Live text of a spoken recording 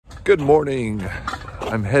Good morning.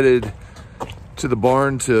 I'm headed to the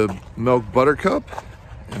barn to milk Buttercup,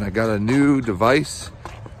 and I got a new device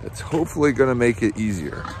that's hopefully gonna make it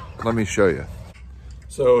easier. Let me show you.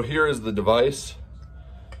 So here is the device.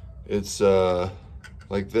 It's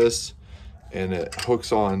like this, and it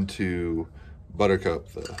hooks on to Buttercup,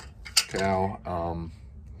 the cow,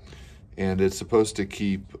 and it's supposed to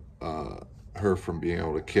keep her from being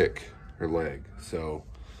able to kick her leg. So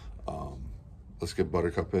let's get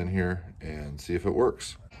Buttercup in here and see if it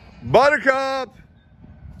works. Buttercup!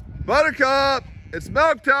 Buttercup! It's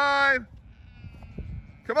milk time!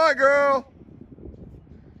 Come on, girl!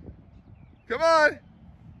 Come on!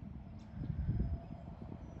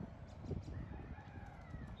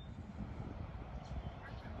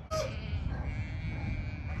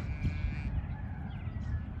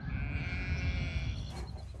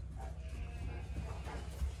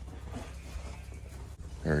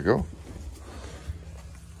 There we go.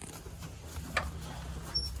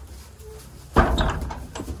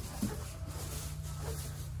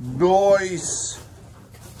 Nice.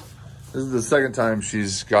 This is the second time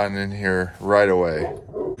she's gotten in here right away.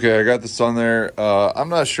 Okay, I got this on there. I'm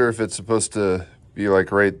not sure if it's supposed to be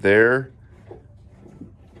like right there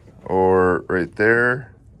or right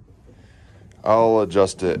there. I'll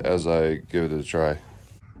adjust it as I give it a try.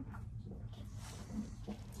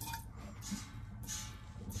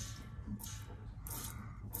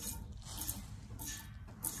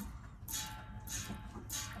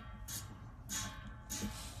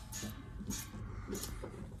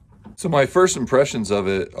 So my first impressions of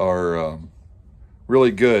it are really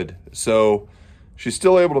good. So she's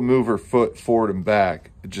still able to move her foot forward and back,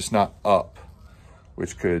 just not up,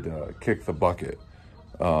 which could kick the bucket.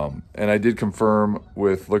 And I did confirm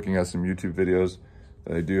with looking at some YouTube videos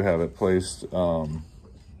that I do have it placed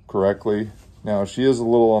correctly. Now she is a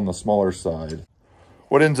little on the smaller side.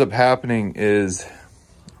 What ends up happening is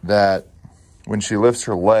that when she lifts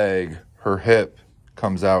her leg, her hip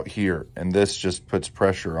comes out here, and this just puts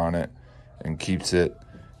pressure on it and keeps it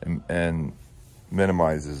and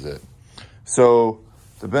minimizes it. So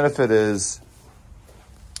the benefit is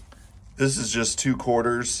this is just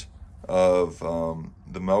 2/4 of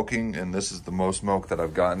the milking, and this is the most milk that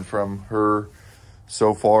I've gotten from her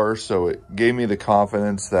so far. So it gave me the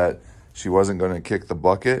confidence that she wasn't going to kick the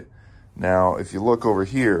bucket. Now, if you look over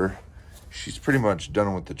here, she's pretty much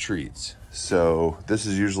done with the treats. So this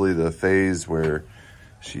is usually the phase where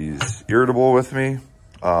she's irritable with me,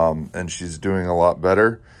 and she's doing a lot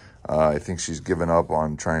better. I think she's given up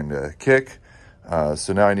on trying to kick.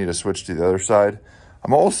 So now I need to switch to the other side.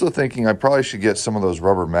 I'm also thinking I probably should get some of those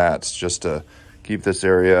rubber mats just to keep this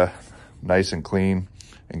area nice and clean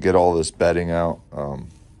and get all this bedding out.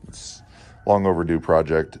 It's a long overdue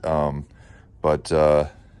project, but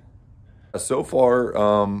so far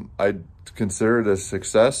I'd consider it a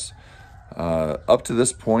success. Up to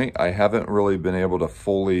this point, I haven't really been able to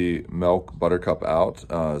fully milk Buttercup out.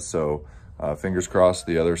 So fingers crossed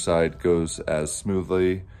the other side goes as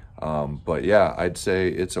smoothly. But yeah, I'd say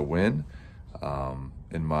it's a win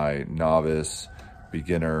in my novice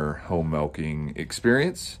beginner home milking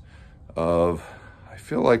experience of, I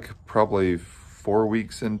feel like probably 4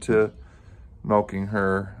 weeks into milking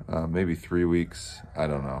her, maybe 3 weeks. I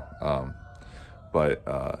don't know. But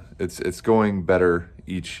it's going better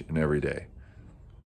each and every day.